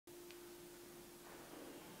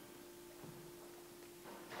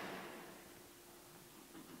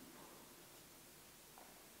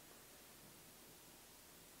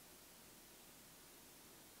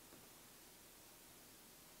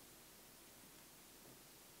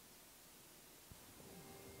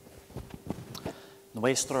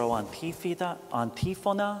Nuestro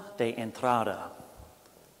antífona de entrada.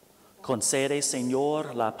 Concede,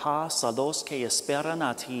 Señor, la paz a los que esperan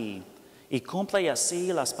a ti, y cumple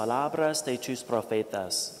así las palabras de tus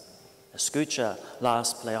profetas. Escucha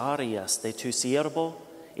las plegarias de tu siervo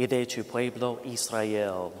y de tu pueblo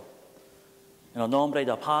Israel. En el nombre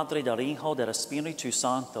del Padre, del Hijo, del Espíritu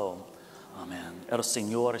Santo. Amén. El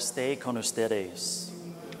Señor esté con ustedes.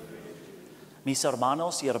 Mis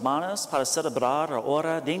hermanos y hermanas, para celebrar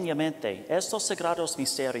ahora dignamente estos sagrados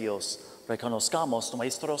misterios, reconozcamos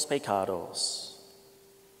nuestros pecados.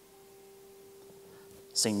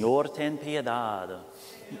 Señor, ten piedad.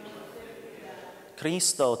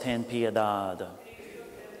 Cristo, ten piedad.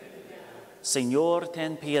 Señor,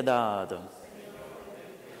 ten piedad.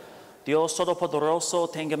 Dios Todopoderoso,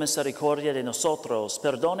 tenga misericordia de nosotros,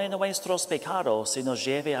 perdone nuestros pecados y nos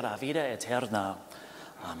lleve a la vida eterna.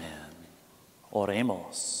 Amén.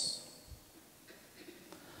 Oremos.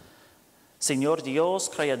 Señor Dios,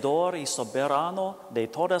 Creador y soberano de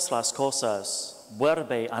todas las cosas,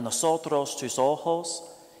 vuelve a nosotros tus ojos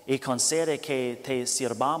y concede que te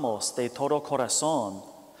sirvamos de todo corazón,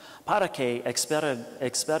 para que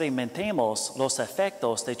experimentemos los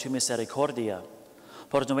efectos de tu misericordia.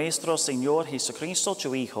 Por nuestro Señor Jesucristo,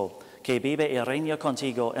 tu Hijo, que vive y reina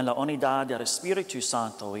contigo en la unidad del Espíritu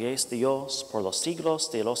Santo y es Dios por los siglos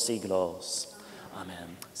de los siglos.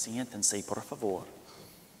 Amén. Siéntense, por favor.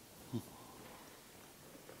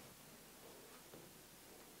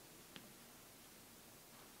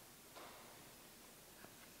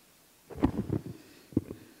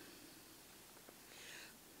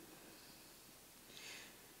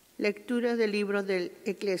 Lectura del libro del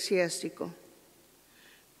Eclesiástico.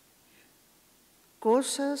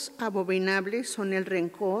 Cosas abominables son el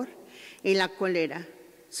rencor y la cólera.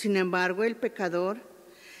 Sin embargo, el pecador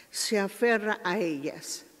se aferra a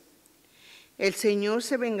ellas. El Señor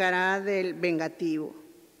se vengará del vengativo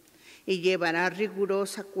y llevará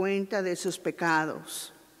rigurosa cuenta de sus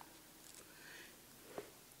pecados.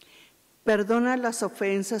 Perdona las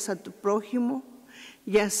ofensas a tu prójimo,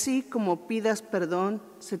 y así como pidas perdón,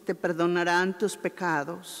 se te perdonarán tus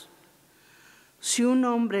pecados. Si un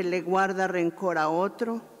hombre le guarda rencor a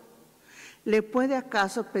otro, ¿le puede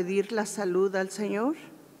acaso pedir la salud al Señor?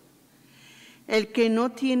 El que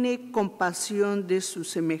no tiene compasión de su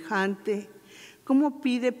semejante, ¿cómo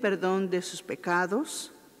pide perdón de sus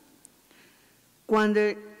pecados? Cuando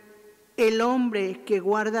el hombre que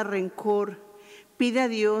guarda rencor pide a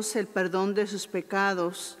Dios el perdón de sus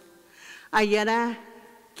pecados, ¿hallará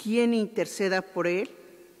quien interceda por él?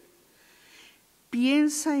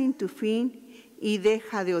 Piensa en tu fin y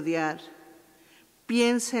deja de odiar.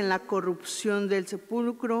 Piensa en la corrupción del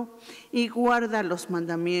sepulcro y guarda los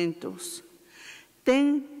mandamientos.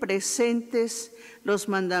 Ten presentes los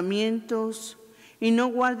mandamientos y no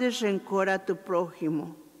guardes rencor a tu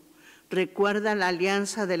prójimo. Recuerda la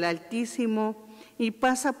alianza del Altísimo y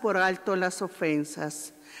pasa por alto las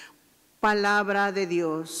ofensas. Palabra de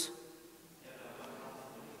Dios.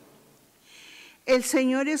 El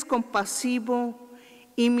Señor es compasivo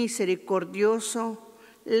y misericordioso,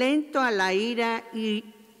 lento a la ira y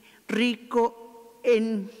rico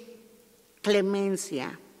en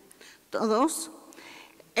clemencia. ¿Todos?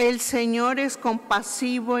 El Señor es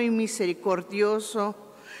compasivo y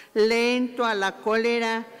misericordioso, lento a la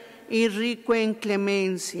cólera y rico en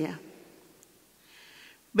clemencia.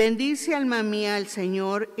 Bendice, alma mía, al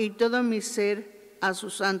Señor, y todo mi ser a su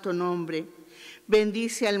santo nombre.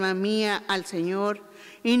 Bendice, alma mía, al Señor,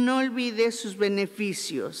 y no olvides sus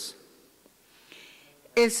beneficios.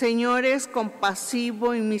 El Señor es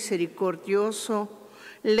compasivo y misericordioso,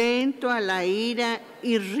 lento a la ira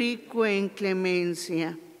y rico en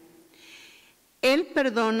clemencia. Él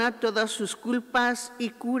perdona todas sus culpas y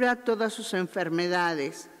cura todas sus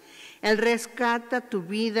enfermedades. Él rescata tu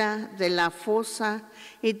vida de la fosa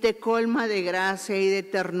y te colma de gracia y de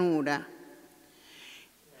ternura.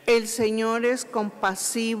 El Señor es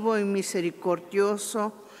compasivo y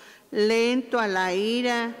misericordioso, lento a la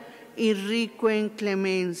ira y rico en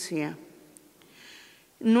clemencia.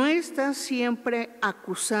 No está siempre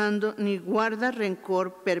acusando ni guarda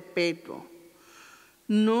rencor perpetuo.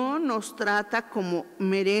 No nos trata como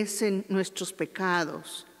merecen nuestros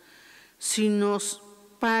pecados, sino nos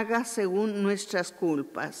paga según nuestras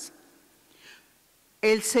culpas.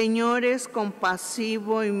 El Señor es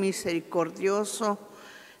compasivo y misericordioso,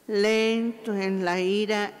 lento en la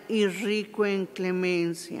ira y rico en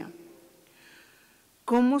clemencia.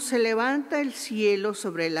 Como se levanta el cielo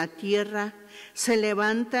sobre la tierra, se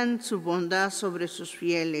levantan su bondad sobre sus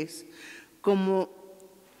fieles. Como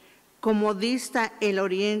dista el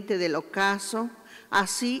oriente del ocaso,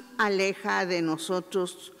 así aleja de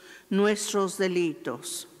nosotros nuestros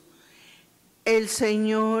delitos. El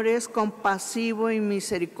Señor es compasivo y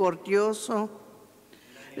misericordioso,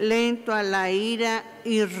 lento a la ira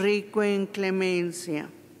y rico en clemencia.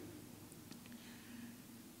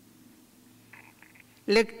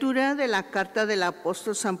 Lectura de la carta del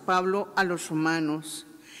apóstol San Pablo a los romanos.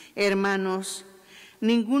 Hermanos,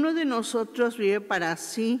 ninguno de nosotros vive para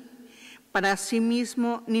sí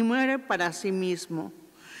mismo, ni muere para sí mismo.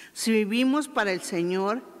 Si vivimos para el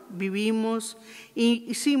Señor, vivimos,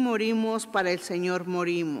 y si morimos para el Señor,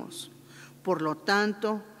 morimos. Por lo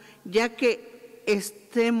tanto, ya que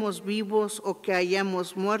estemos vivos o que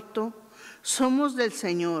hayamos muerto, somos del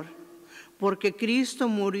Señor, porque Cristo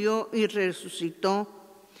murió y resucitó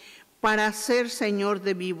para ser Señor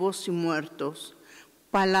de vivos y muertos.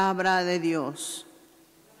 Palabra de Dios.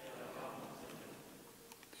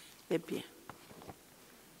 De pie.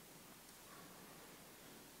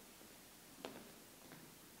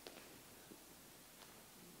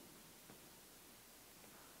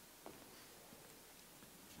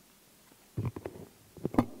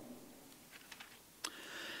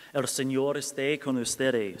 El Señor esté con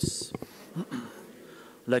ustedes.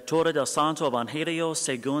 Lectura del Santo Evangelio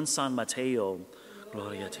según San Mateo.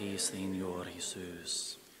 Gloria a ti, Señor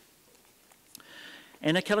Jesús.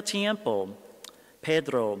 En aquel tiempo,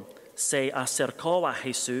 Pedro se acercó a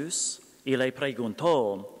Jesús y le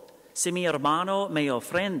preguntó: si mi hermano me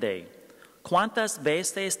ofende, ¿cuántas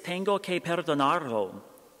veces tengo que perdonarlo?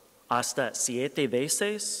 ¿Hasta 7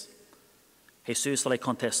 veces? Jesús le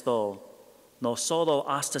contestó: no solo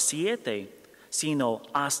hasta 7, sino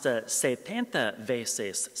hasta 70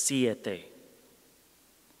 veces 7.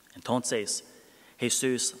 Entonces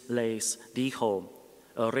Jesús les dijo: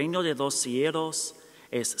 el reino de los cielos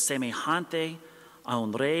es semejante a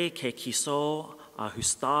un rey que quiso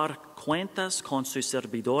ajustar cuentas con sus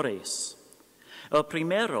servidores. El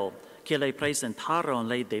primero que le presentaron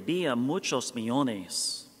le debía muchos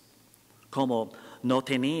millones. Como no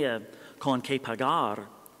tenía con qué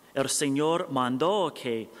pagar, el Señor mandó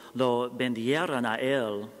que lo vendieran a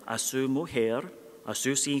él, a su mujer, a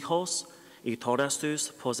sus hijos y todas sus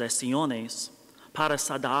posesiones, para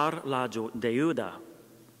saldar la deuda.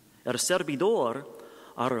 El servidor,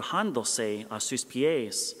 arrojándose a sus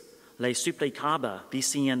pies, le suplicaba,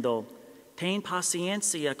 diciendo: ten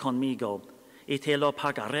paciencia conmigo, y te lo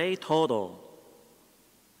pagaré todo.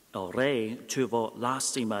 El rey tuvo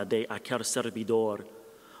lástima de aquel servidor,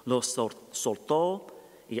 lo soltó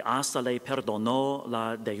y hasta le perdonó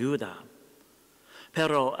la deuda.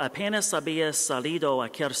 Pero apenas había salido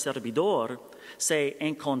aquel servidor, se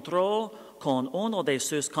encontró con uno de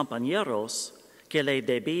sus compañeros que le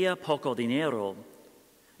debía poco dinero.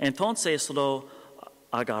 Entonces lo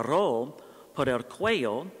agarró por el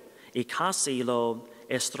cuello y casi lo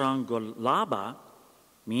estrangulaba,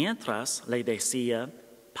 mientras le decía: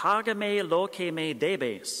 págame lo que me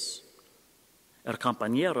debes. El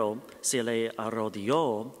compañero se le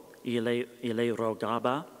arrodilló y le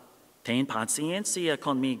rogaba: ten paciencia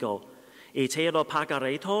conmigo y te lo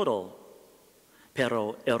pagaré todo.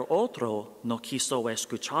 Pero el otro no quiso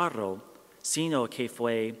escucharlo, sino que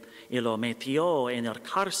fue y lo metió en el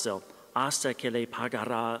cárcel hasta que le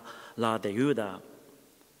pagara la deuda.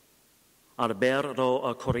 Al ver lo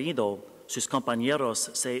ocurrido, sus compañeros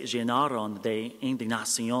se llenaron de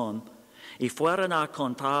indignación y fueron a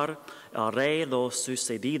contar al rey lo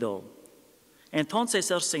sucedido. Entonces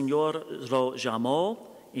el Señor lo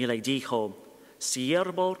llamó y le dijo: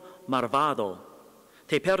 siervo malvado,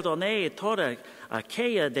 te perdoné toda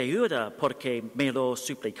aquella deuda porque me lo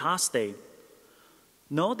suplicaste.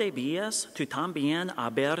 ¿No debías tú también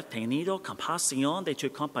haber tenido compasión de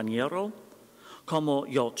tu compañero, como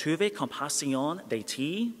yo tuve compasión de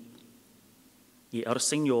ti? Y el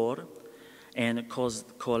Señor,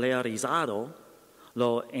 encolerizado,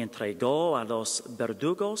 lo entregó a los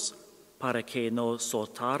verdugos para que no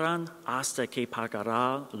soltaran hasta que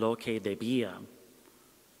pagara lo que debía.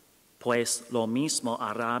 Pues lo mismo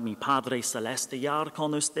hará mi Padre Celestial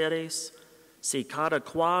con ustedes, si cada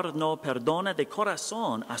cual no perdona de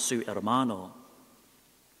corazón a su hermano.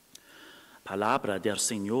 Palabra del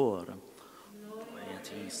Señor. Gloria a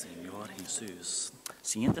ti, Señor Jesús.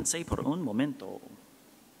 Siéntense por un momento.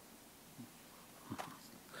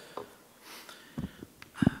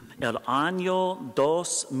 El año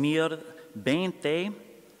 2020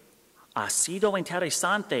 ha sido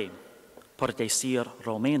interesante, por decir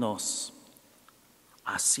lo menos.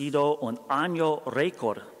 Ha sido un año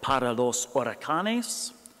récord para los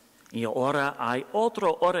huracanes y ahora hay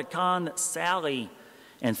otro huracán Sally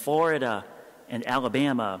en Florida, en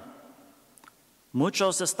Alabama.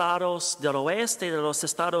 Muchos estados del oeste de los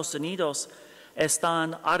Estados Unidos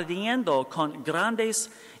están ardiendo con grandes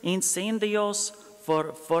incendios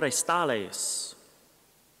forestales.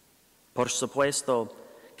 Por supuesto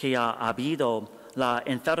que ha habido la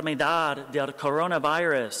enfermedad del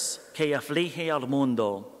coronavirus que aflige al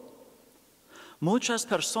mundo. Muchas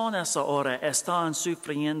personas ahora están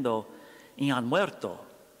sufriendo y han muerto.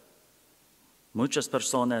 Muchas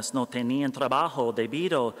personas no tenían trabajo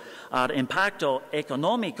debido al impacto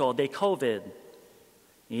económico de COVID.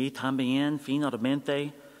 Y también,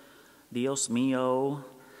 finalmente, Dios mío,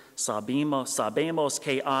 sabemos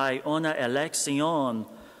que hay una elección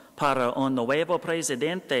para un nuevo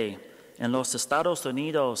presidente en los Estados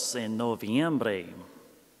Unidos en noviembre.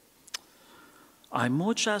 Hay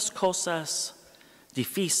muchas cosas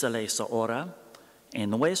difíciles ahora en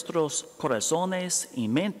nuestros corazones y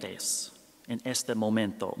mentes en este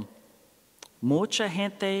momento. Mucha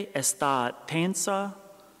gente está tensa,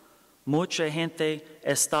 mucha gente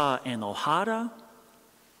está enojada,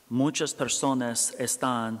 muchas personas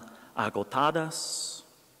están agotadas,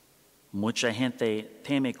 mucha gente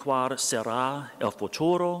teme cuál será el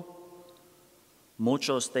futuro.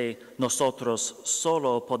 Muchos de nosotros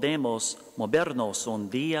solo podemos movernos un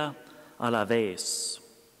día a la vez.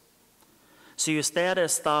 Si usted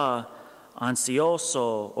está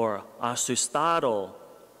ansioso o asustado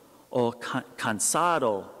o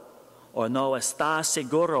cansado o no está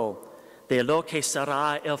seguro de lo que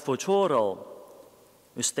será el futuro,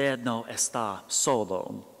 usted no está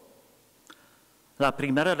solo. La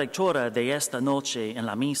primera lectura de esta noche en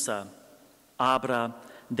la misa habla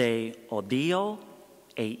de odio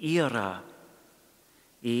e ira,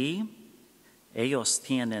 y ellos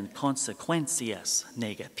tienen consecuencias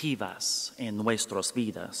negativas en nuestras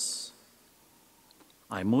vidas.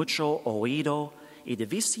 Hay mucho odio y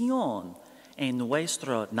división en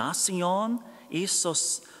nuestra nación y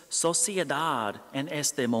sociedad en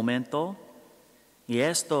este momento, y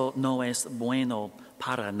esto no es bueno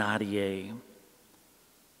para nadie.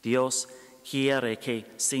 Dios quiere que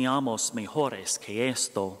seamos mejores que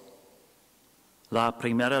esto. La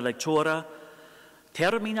primera lectura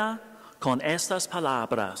termina con estas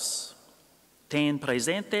palabras: ten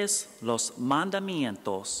presentes los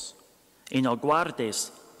mandamientos y no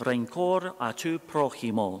guardes rencor a tu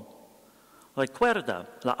prójimo.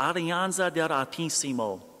 Recuerda la alianza del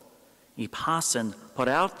Altísimo y pasen por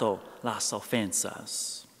alto las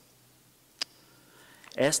ofensas.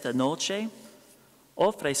 Esta noche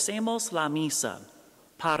ofrecemos la misa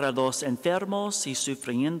para los enfermos y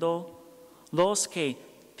sufriendo, los que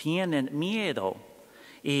tienen miedo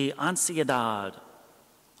y ansiedad,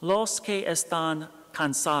 los que están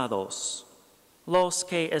cansados, los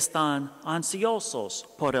que están ansiosos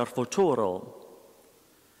por el futuro.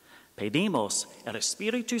 Pedimos al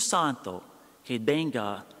Espíritu Santo que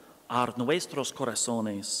venga a nuestros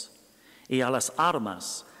corazones y a las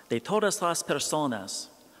almas de todas las personas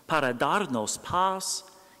para darnos paz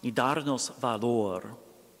y darnos valor.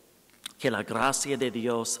 Que la gracia de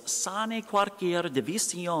Dios sane cualquier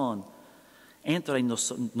división entre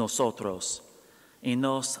nosotros y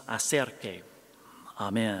nos acerque.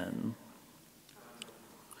 Amen.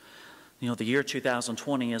 You know, the year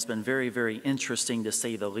 2020 has been very, very interesting to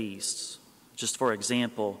say the least. Just for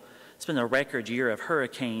example, it's been a record year of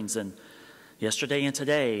hurricanes, and yesterday and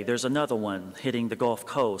today there's another one hitting the Gulf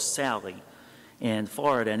Coast, Sally, and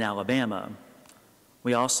Florida and Alabama.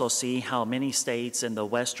 We also see how many states in the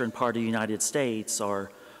western part of the United States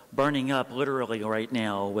are burning up literally right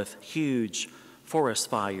now with huge forest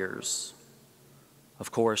fires.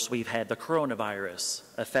 Of course, we've had the coronavirus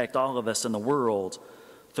affect all of us in the world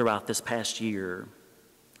throughout this past year.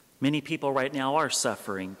 Many people right now are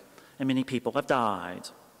suffering, and many people have died.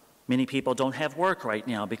 Many people don't have work right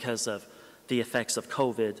now because of the effects of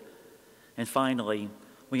COVID. And finally,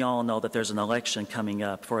 we all know that there's an election coming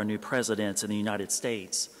up for a new president in the United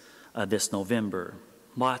States this November.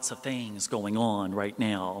 Lots of things going on right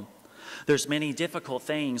now. There's many difficult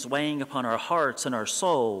things weighing upon our hearts and our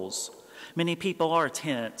souls. Many people are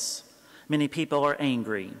tense. Many people are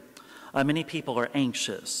angry. Many people are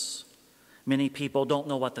anxious. Many people don't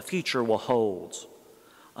know what the future will hold.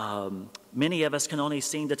 Many of us can only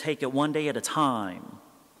seem to take it one day at a time.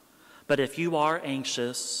 But if you are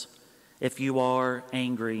anxious, if you are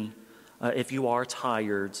angry, if you are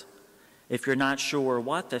tired, if you're not sure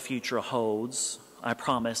what the future holds, I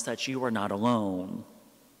promise that you are not alone.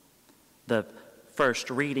 The first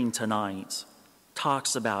reading tonight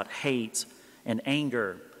talks about hate and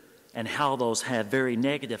anger and how those have very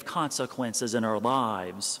negative consequences in our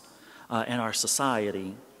lives and our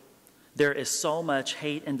society. There is so much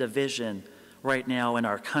hate and division right now in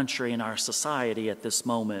our country and our society at this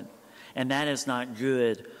moment, and that is not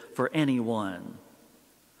good for anyone.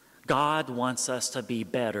 God wants us to be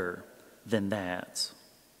better than that.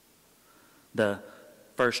 The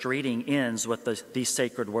first reading ends with these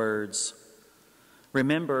sacred words.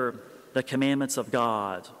 Remember the commandments of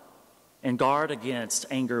God and guard against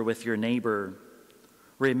anger with your neighbor.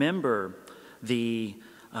 Remember the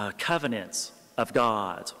covenants of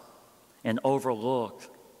God and overlook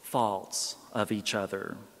faults of each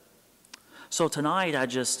other. So tonight I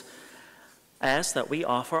just ask that we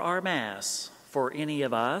offer our Mass for any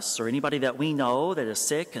of us or anybody that we know that is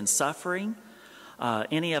sick and suffering,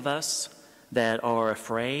 any of us that are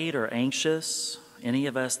afraid or anxious, any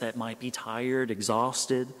of us that might be tired,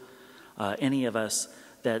 exhausted, any of us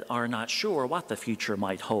that are not sure what the future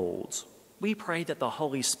might hold. We pray that the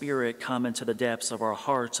Holy Spirit come into the depths of our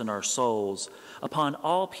hearts and our souls upon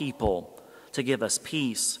all people to give us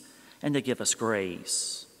peace and to give us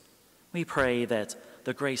grace. We pray that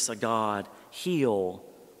the grace of God heal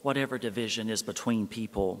whatever division is between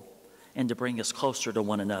people and to bring us closer to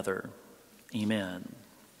one another. Amen.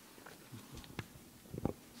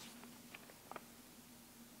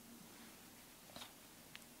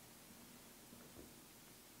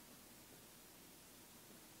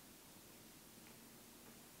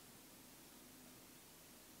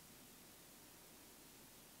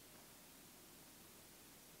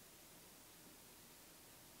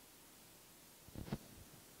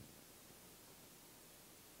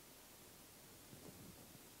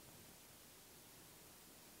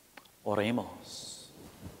 Oremos.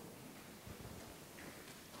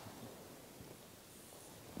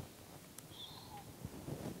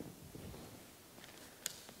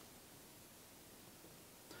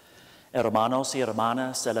 Hermanos y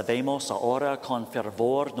hermanas, elevemos ahora con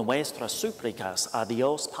fervor nuestras súplicas a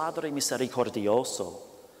Dios Padre misericordioso.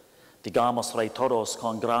 Digámosle todos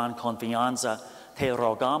con gran confianza, te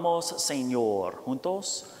rogamos, Señor.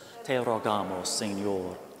 Juntos, te rogamos,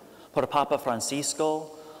 Señor. Por Papa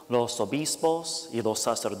Francisco, los obispos y los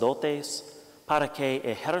sacerdotes, para que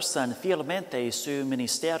ejerzan fielmente su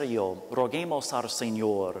ministerio, roguemos al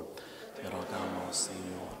Señor. Te rogamos,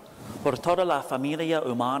 Señor. Por toda la familia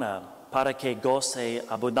humana, para que goce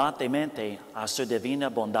abundantemente a su divina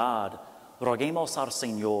bondad, roguemos al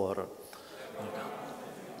Señor.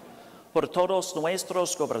 Por todos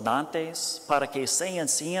nuestros gobernantes, para que sean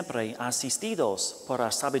siempre asistidos por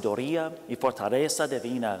la sabiduría y fortaleza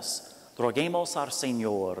divinas, roguemos al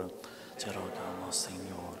Señor. Te rogamos,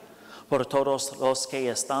 Señor. Por todos los que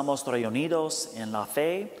estamos reunidos en la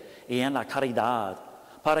fe y en la caridad,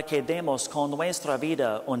 para que demos con nuestra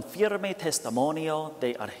vida un firme testimonio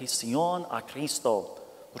de adhesión a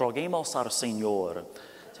Cristo, roguemos al Señor.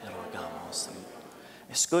 Te rogamos, Señor.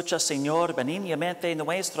 Escucha, Señor, benignamente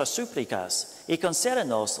nuestras súplicas y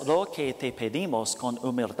concédenos lo que te pedimos con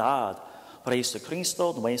humildad. Por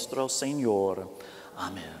Jesucristo nuestro Señor.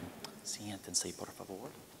 Amén. Siéntense, por favor.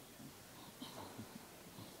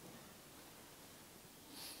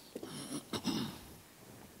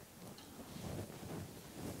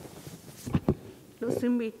 Los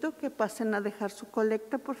invito a que pasen a dejar su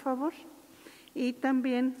colecta, por favor. Y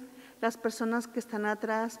también las personas que están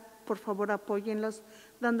atrás, por favor, apóyenlos,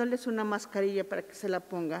 dándoles una mascarilla para que se la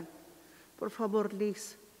pongan. Por favor,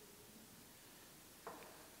 Liz.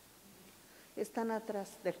 Están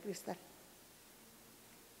atrás del cristal.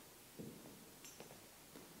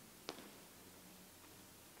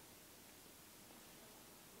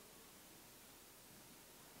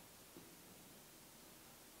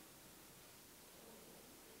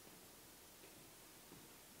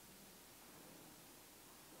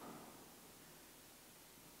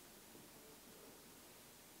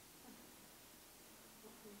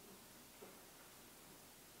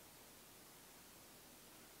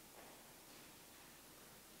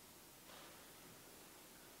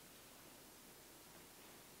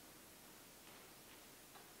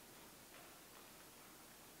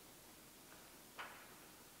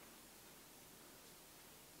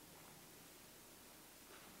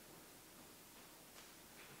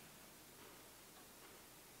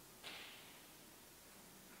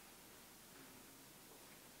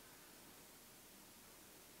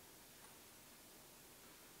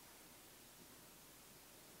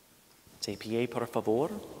 De pie, por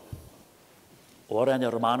favor. Oren,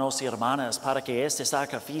 hermanos y hermanas, para que este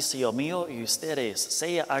sacrificio mío y ustedes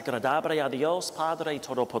sea agradable a Dios Padre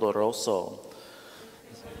Todopoderoso.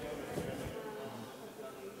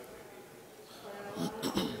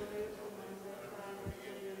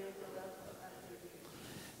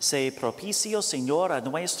 Sé propicio, Señor, a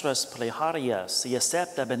nuestras plegarias y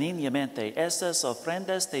acepta benignamente estas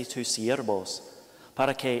ofrendas de tus siervos,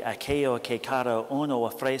 para que aquello que cada uno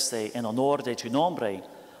ofrece en honor de tu nombre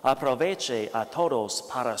aproveche a todos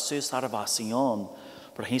para su salvación.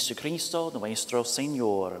 Por Jesucristo nuestro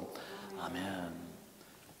Señor. Amén.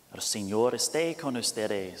 El Señor esté con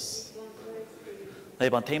ustedes.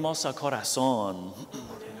 Levantemos el corazón.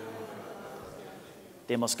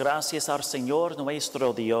 Demos gracias al Señor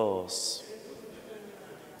nuestro Dios.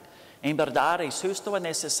 En verdad es justo y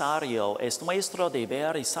necesario, es nuestro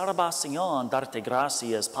deber y salvación darte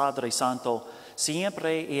gracias, Padre Santo,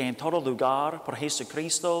 siempre y en todo lugar, por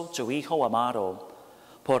Jesucristo, tu Hijo amado.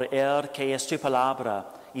 Por Él, que es tu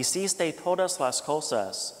palabra, hiciste todas las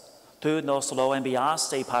cosas. Tú nos lo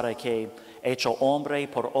enviaste para que, hecho hombre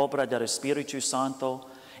por obra del Espíritu Santo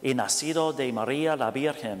y nacido de María la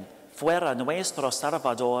Virgen, fuera nuestro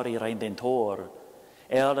Salvador y Redentor.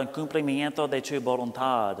 Él, en cumplimiento de tu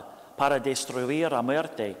voluntad, para destruir la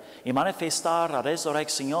muerte y manifestar la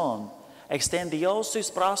resurrección, extendió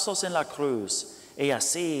sus brazos en la cruz y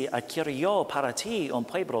así adquirió para ti un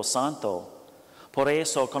pueblo santo. Por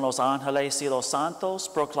eso, con los ángeles y los santos,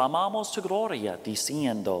 proclamamos tu gloria,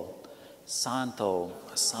 diciendo: Santo,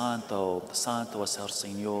 santo, santo es el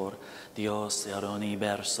Señor, Dios del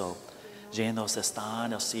universo. Llenos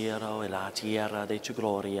están el cielo y la tierra de tu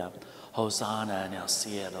gloria. Hosana en el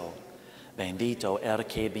cielo. Bendito el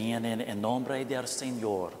que viene en nombre del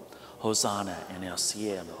Señor. Hosana en el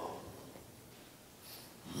cielo.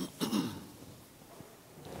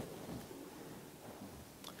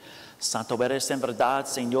 Santo eres en verdad,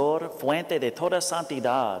 Señor, fuente de toda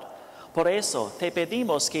santidad. Por eso te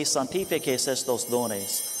pedimos que santifiques estos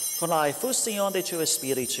dones con la efusión de tu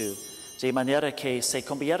Espíritu, de manera que se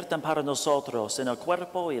conviertan para nosotros en el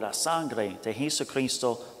cuerpo y la sangre de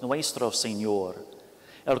Jesucristo nuestro Señor,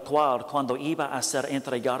 el cual, cuando iba a ser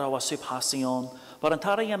entregado a su pasión,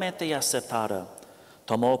 voluntariamente aceptada,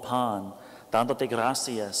 tomó pan, dándote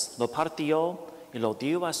gracias, lo partió y lo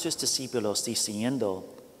dio a sus discípulos, diciendo: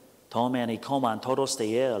 Tomen y coman todos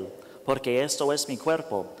de él, porque esto es mi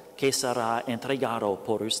cuerpo, que será entregado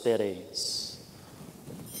por ustedes.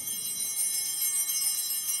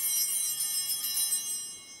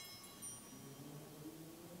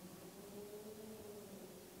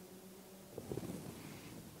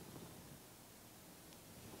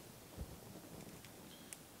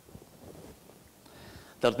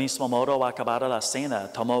 Del mismo modo, acabada la cena,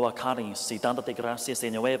 tomó el cáliz y dándote gracias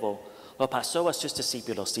de nuevo, lo pasó a sus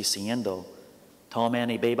discípulos, diciendo: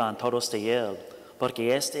 Tomen y beban todos de él,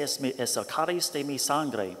 porque este es el cáliz de mi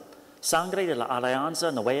sangre, sangre de la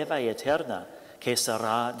alianza nueva y eterna, que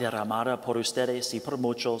será derramada por ustedes y por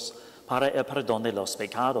muchos para el perdón de los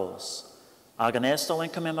pecados. Hagan esto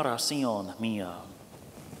en conmemoración mía.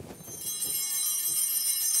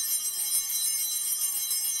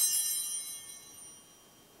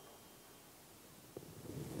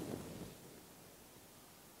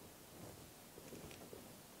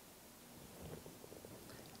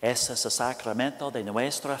 Ese es el sacramento de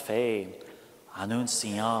nuestra fe.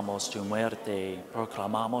 Anunciamos tu muerte,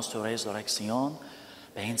 proclamamos tu resurrección.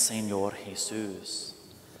 Ven, Señor Jesús.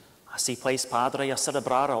 Así pues, Padre, a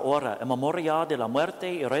celebrar ahora el memorial de la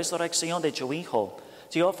muerte y resurrección de tu Hijo,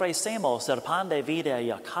 te ofrecemos el pan de vida y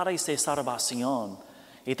el cáliz de salvación,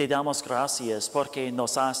 y te damos gracias porque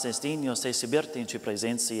nos haces dignos de servirte en tu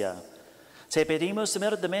presencia. Te pedimos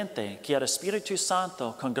humildemente que el Espíritu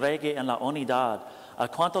Santo congregue en la unidad a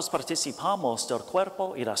cuantos participamos del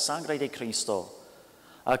cuerpo y la sangre de Cristo.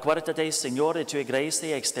 Acuérdate, Señor, de tu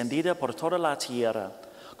iglesia extendida por toda la tierra,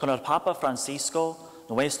 con el Papa Francisco,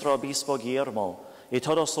 nuestro obispo Guillermo, y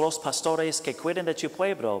todos los pastores que cuiden de tu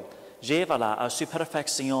pueblo, llévala a su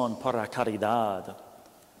perfección por la caridad.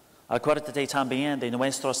 Acuérdate también de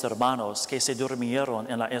nuestros hermanos que se durmieron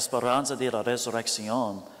en la esperanza de la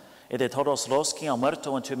resurrección, y de todos los que han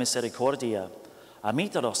muerto en tu misericordia.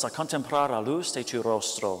 Admítelos a contemplar la luz de tu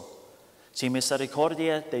rostro. Ten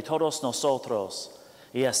misericordia de todos nosotros,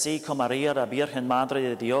 y así como María, la Virgen Madre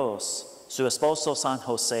de Dios, su esposo San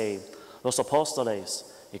José, los apóstoles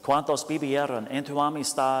y cuantos vivieron en tu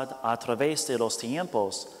amistad a través de los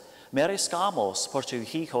tiempos, merezcamos por tu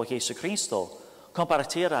Hijo Jesucristo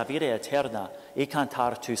compartir la vida eterna y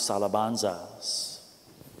cantar tus alabanzas.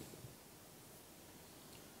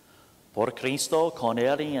 Por Cristo, con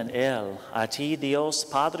Él y en Él, a ti, Dios,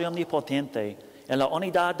 Padre Omnipotente, en la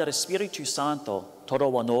unidad del Espíritu Santo, todo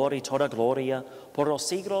honor y toda gloria por los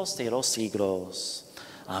siglos de los siglos.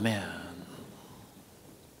 Amén.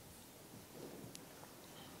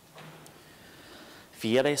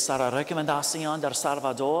 Fieles a la recomendación del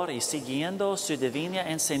Salvador y siguiendo su divina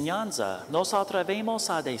enseñanza, nos atrevemos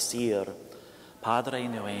a decir, Padre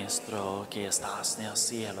nuestro que estás en el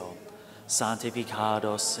cielo,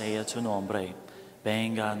 santificado sea tu nombre,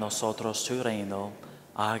 venga a nosotros tu reino,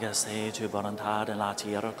 hágase tu voluntad en la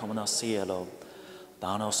tierra como en el cielo.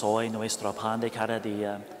 Danos hoy nuestro pan de cada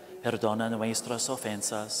día, perdona nuestras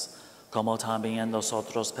ofensas, como también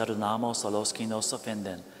nosotros perdonamos a los que nos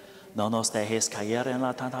ofenden. No nos dejes caer en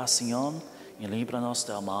la tentación y líbranos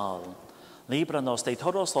del mal. Líbranos de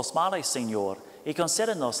todos los males, Señor, y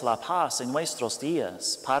concédenos la paz en nuestros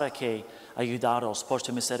días, para que, ayudados por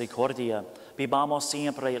tu misericordia, vivamos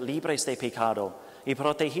siempre libres de pecado y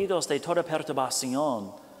protegidos de toda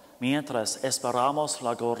perturbación, mientras esperamos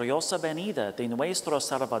la gloriosa venida de nuestro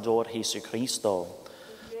Salvador Jesucristo.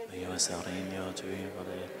 Tuyo es el reino, tuyo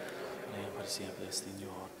por siempre,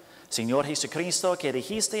 Señor. Señor Jesucristo, que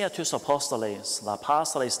dijiste a tus apóstoles, la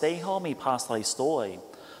paz les dejo, mi paz les doy.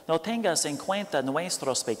 No tengas en cuenta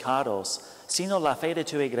nuestros pecados, sino la fe de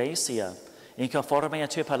tu iglesia. Y conforme a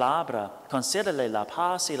tu palabra, concédele la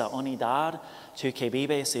paz y la unidad, tú que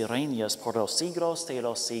vives y reinas por los siglos de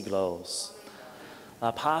los siglos.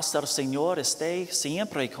 La paz del Señor esté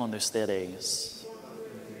siempre con ustedes.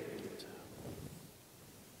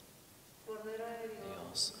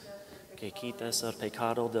 Dios, que quites el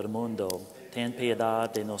pecado del mundo, ten piedad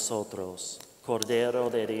de nosotros.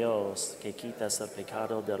 Cordero de Dios, que quitas el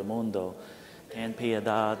pecado del mundo, ten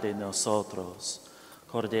piedad de nosotros.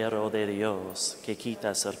 Cordero de Dios, que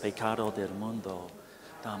quitas el pecado del mundo,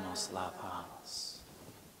 damos la paz.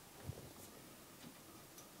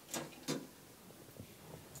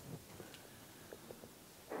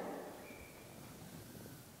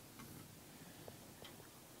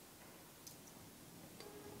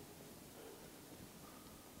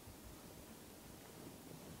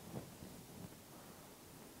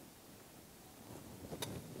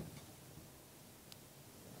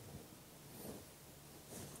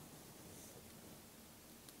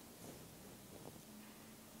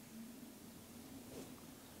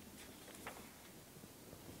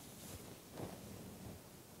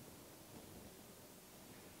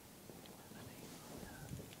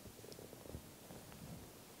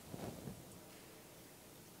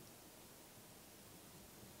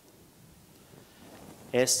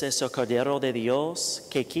 Este es el Cordero de Dios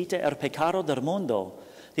que quita el pecado del mundo.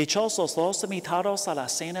 Dichosos los invitados a la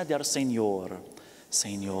cena del Señor.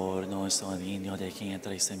 Señor, no soy digno de que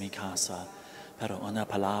entres en mi casa, pero una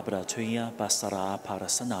palabra tuya bastará para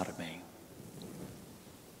sanarme.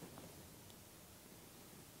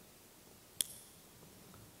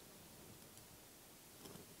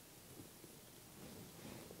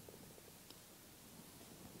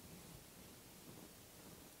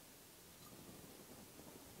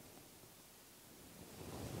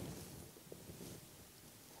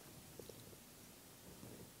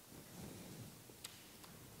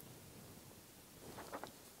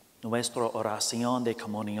 Nuestra oración de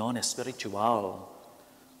comunión espiritual.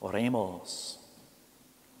 Oremos.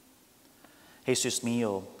 Jesús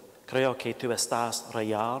mío, creo que tú estás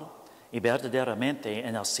real y verdaderamente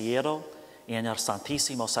en el cielo y en el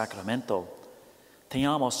Santísimo Sacramento. Te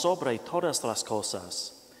amo sobre todas las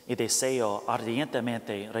cosas y deseo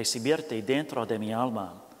ardientemente recibirte dentro de mi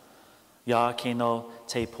alma, ya que no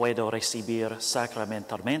te puedo recibir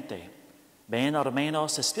sacramentalmente. Ven al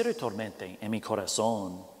menos espiritualmente en mi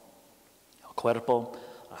corazón. El cuerpo,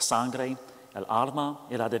 la sangre, el alma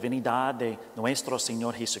y la divinidad de nuestro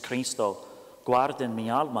Señor Jesucristo guarden mi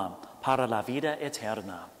alma para la vida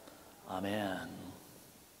eterna. Amén.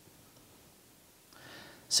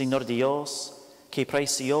 Señor Dios, qué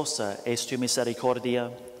preciosa es tu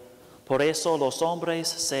misericordia. Por eso los hombres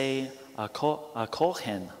se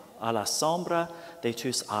acogen a la sombra de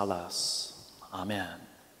tus alas.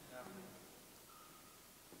 Amén.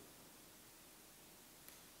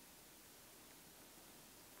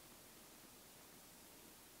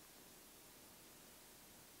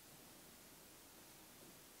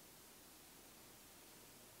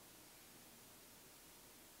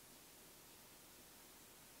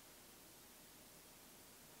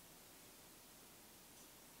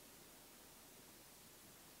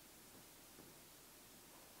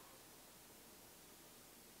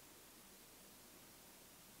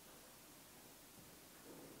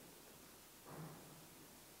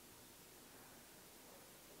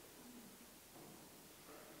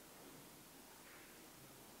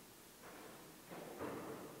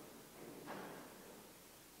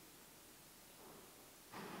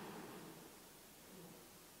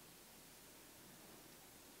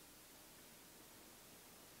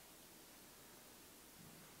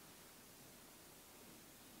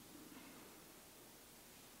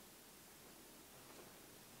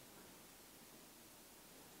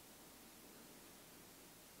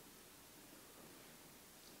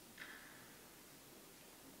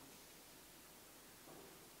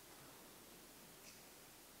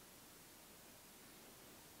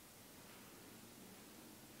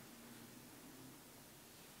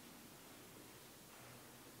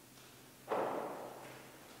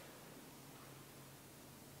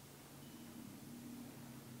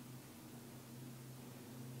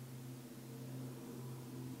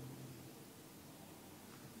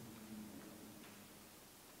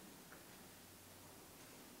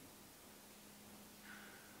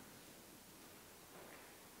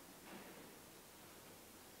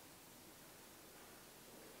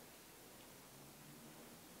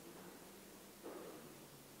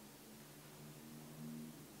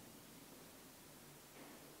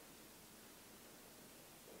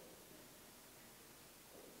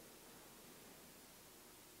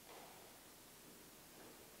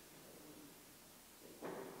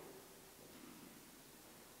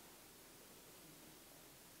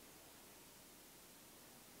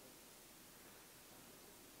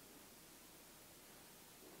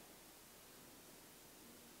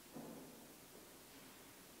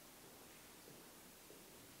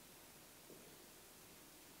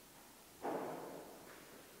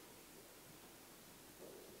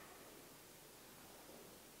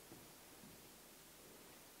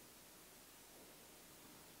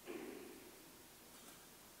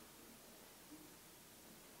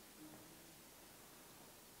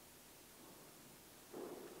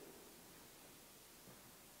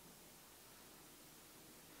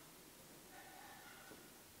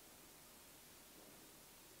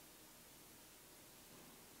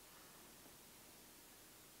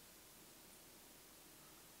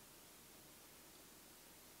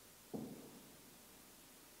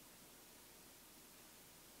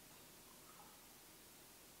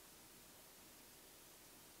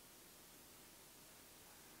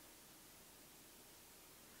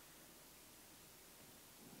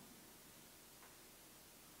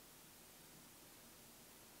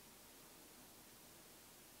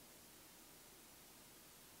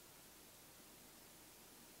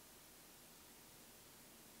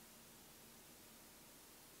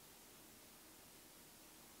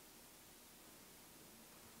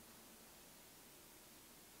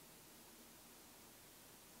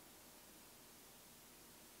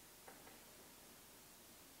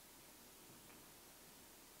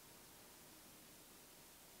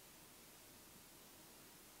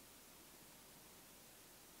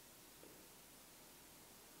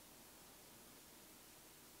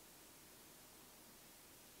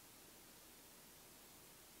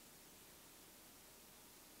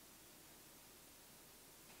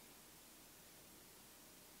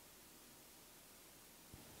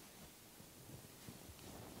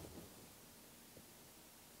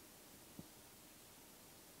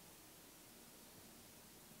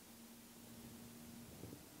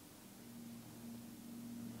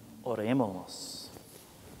 Oremos.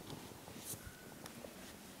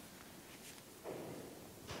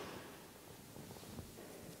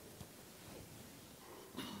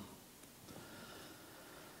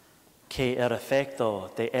 Que el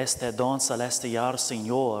efecto de este don celestial,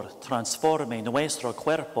 Señor, transforme nuestro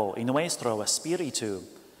cuerpo y nuestro espíritu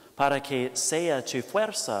para que sea tu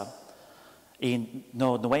fuerza y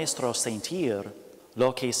no nuestro sentir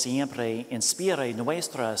lo que siempre inspire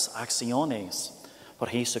nuestras acciones. Por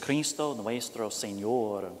Jesucristo nuestro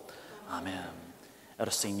Señor. Amén.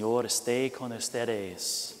 El Señor esté con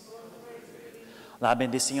ustedes. La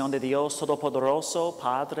bendición de Dios Todopoderoso,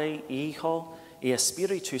 Padre, Hijo y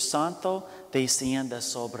Espíritu Santo, descienda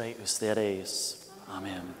sobre ustedes.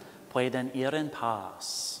 Amén. Pueden ir en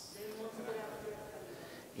paz.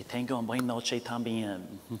 Y tengan buena noche también.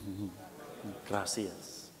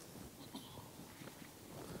 Gracias.